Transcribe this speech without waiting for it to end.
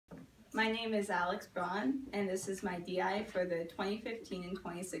My name is Alex Braun, and this is my DI for the 2015 and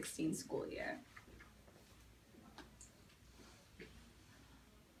 2016 school year.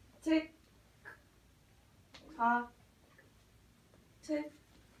 Tick, tock, tick,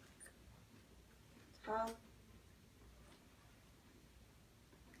 tock.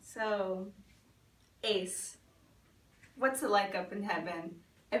 So, Ace, what's it like up in heaven?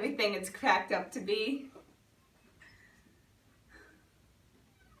 Everything it's cracked up to be?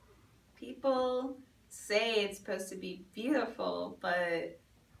 People say it's supposed to be beautiful, but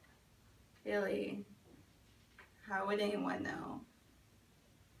really, how would anyone know?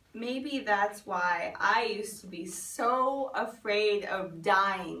 Maybe that's why I used to be so afraid of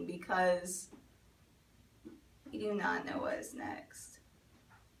dying, because you do not know what is next.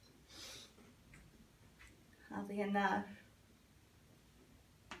 Oddly enough,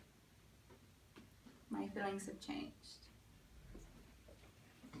 my feelings have changed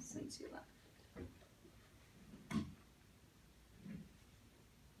since you left.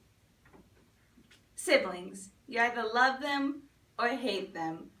 Siblings, you either love them or hate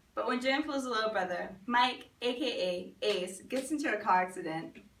them. But when Jennifer's little brother, Mike, aka Ace, gets into a car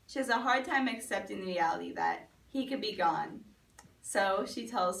accident, she has a hard time accepting the reality that he could be gone. So she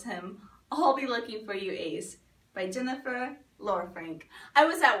tells him, "I'll be looking for you, Ace," by Jennifer Laura Frank. I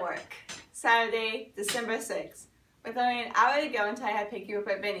was at work, Saturday, December 6th, with only an hour to go until I had to pick you up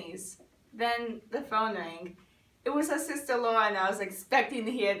at Vinny's. Then the phone rang. It was her sister Laura, and I was expecting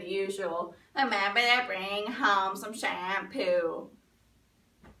to hear the usual, "Remember to bring home some shampoo."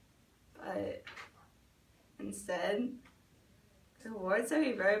 But instead, the words that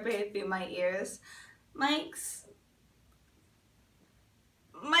reverberated through my ears, Mike's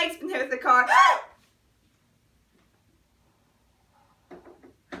been hit with the car.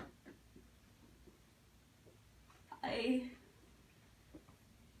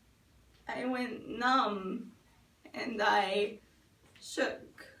 I went numb, and I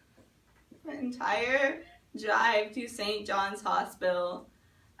shook the entire drive to St. John's Hospital.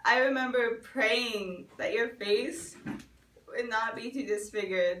 I remember praying that your face would not be too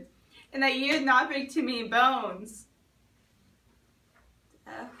disfigured, and that you would not break too many bones.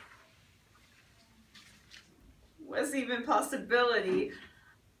 Death was even a possibility.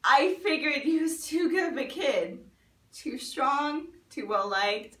 I figured he was too good of a kid, too strong, too well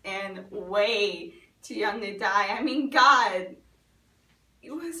liked, and way too young to die. I mean, God,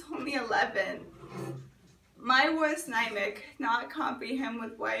 he was only 11. My worst nightmare could not comprehend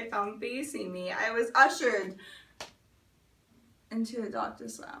with what I found facing me. I was ushered into a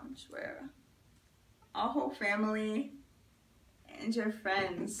doctor's lounge where our whole family and your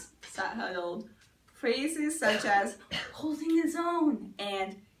friends sat huddled. Phrases such as "holding his own"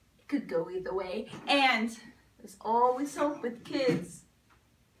 and "it could go either way" and "there's always hope with kids"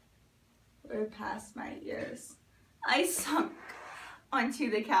 were past my ears. I sunk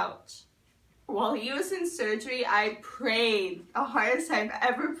onto the couch. While he was in surgery, I prayed the hardest I've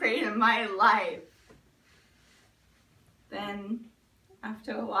ever prayed in my life. Then,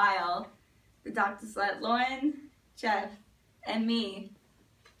 after a while, the doctors let Lauren, Jeff, and me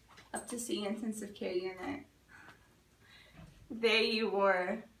up to the intensive care unit. There you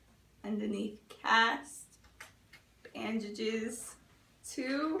were, underneath cast, bandages,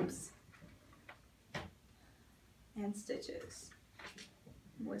 tubes, and stitches,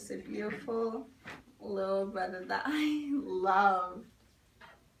 was a beautiful little brother that I loved.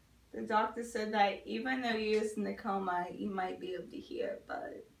 The doctor said that even though you was in a coma, you might be able to hear,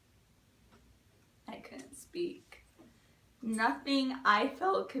 but I couldn't speak. Nothing I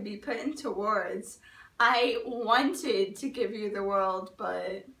felt could be put into words. I wanted to give you the world,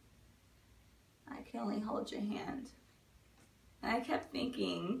 but I could only hold your hand. And I kept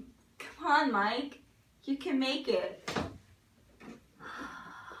thinking, come on, Mike, you can make it.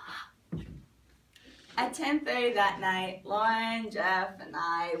 At 10:30 that night, Lauren, Jeff, and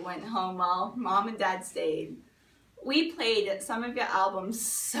I went home while Mom and Dad stayed. We played some of your albums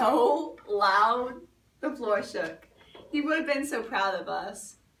so loud, the floor shook. He would have been so proud of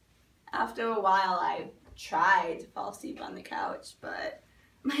us. After a while, I tried to fall asleep on the couch, but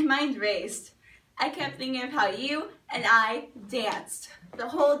my mind raced. I kept thinking of how you and I danced the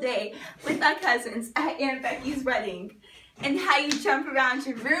whole day with my cousins at Aunt Becky's wedding, and how you jump around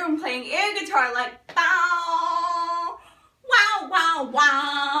your room playing air guitar like bow, wow, wow,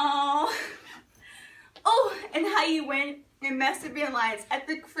 wow. Oh, and how you went and messed up your lines at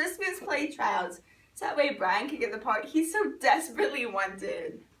the Christmas play tryouts so that way Brian could get the part he so desperately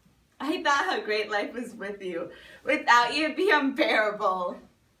wanted. I thought how great life was with you. Without you, it'd be unbearable.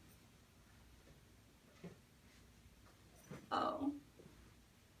 Oh,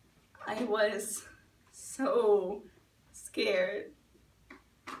 I was so scared.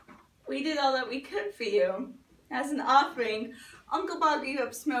 We did all that we could for you. As an offering, Uncle Bob grew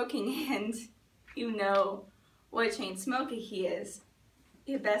up smoking, and you know what a chain smoker he is.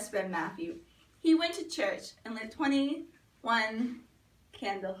 Your best friend Matthew. He went to church and lit 21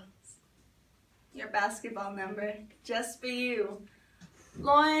 candles. Your basketball number, just for you.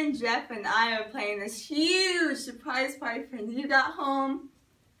 Lauren, Jeff, and I are playing this huge surprise party for when you got home,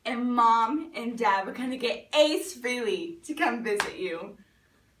 and Mom and Dad were gonna get Ace Freely to come visit you.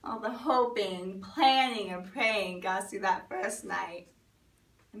 All the hoping, planning, and praying got us through that first night.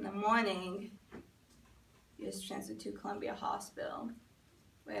 In the morning, you was transferred to Columbia Hospital,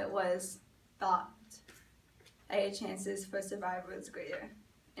 where it was thought that your chances for survival was greater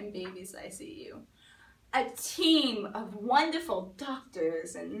in baby's ICU. A team of wonderful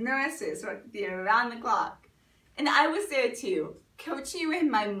doctors and nurses worked with you around the clock. And I was there too, coaching you in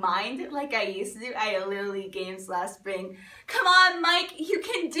my mind like I used to do at Little League games last spring. Come on, Mike, you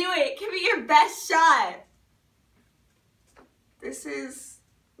can do it. Give it your best shot. This is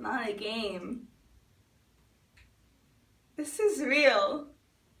not a game. This is real.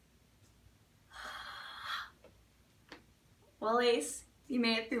 Well, Ace, you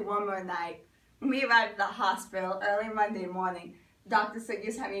made it through one more night. When we arrived at the hospital early Monday morning, the doctor said you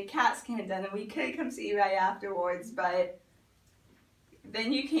was having a CAT scan done and we could come see you right afterwards, but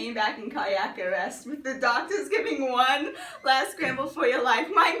then you came back in cardiac arrest with the doctors giving one last scramble for your life.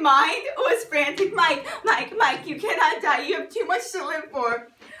 My mind was frantic. Mike, you cannot die. You have too much to live for.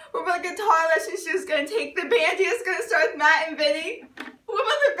 What about the guitar lesson she was going to take? The band you was going to start with Matt and Vinny? What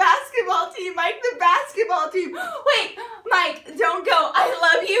about the basketball team, Mike? The basketball team. Wait, Mike, don't go. I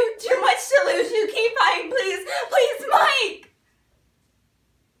love you. Too much to lose. You keep fighting, please. Please, Mike.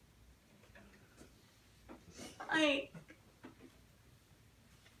 Mike.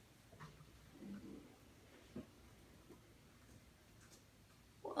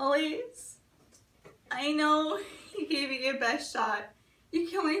 Well, Ace, I know you gave it your best shot. You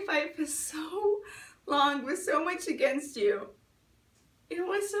can only fight for so long with so much against you. It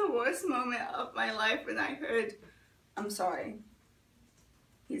was the worst moment of my life when I heard, I'm sorry,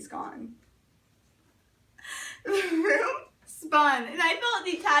 he's gone. The room spun and I felt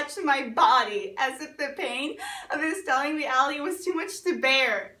detached from my body as if the pain of this telling reality was too much to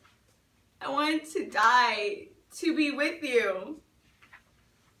bear. I wanted to die, to be with you,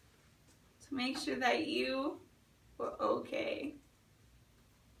 to make sure that you were okay.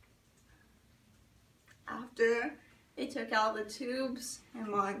 After they took out the tubes and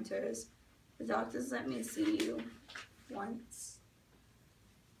monitors, the doctors let me see you once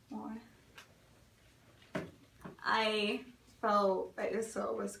more. I felt that your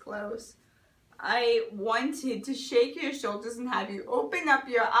soul was close. I wanted to shake your shoulders and have you open up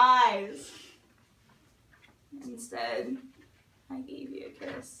your eyes. Instead, I gave you a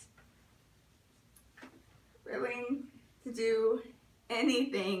kiss. Willing to do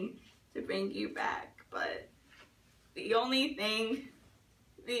anything to bring you back. But the only thing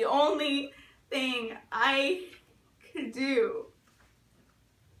I could do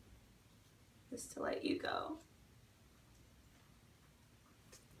is to let you go.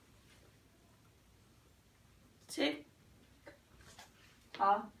 Tick,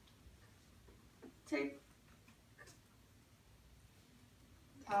 tock, tick,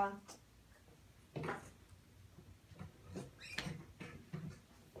 tock.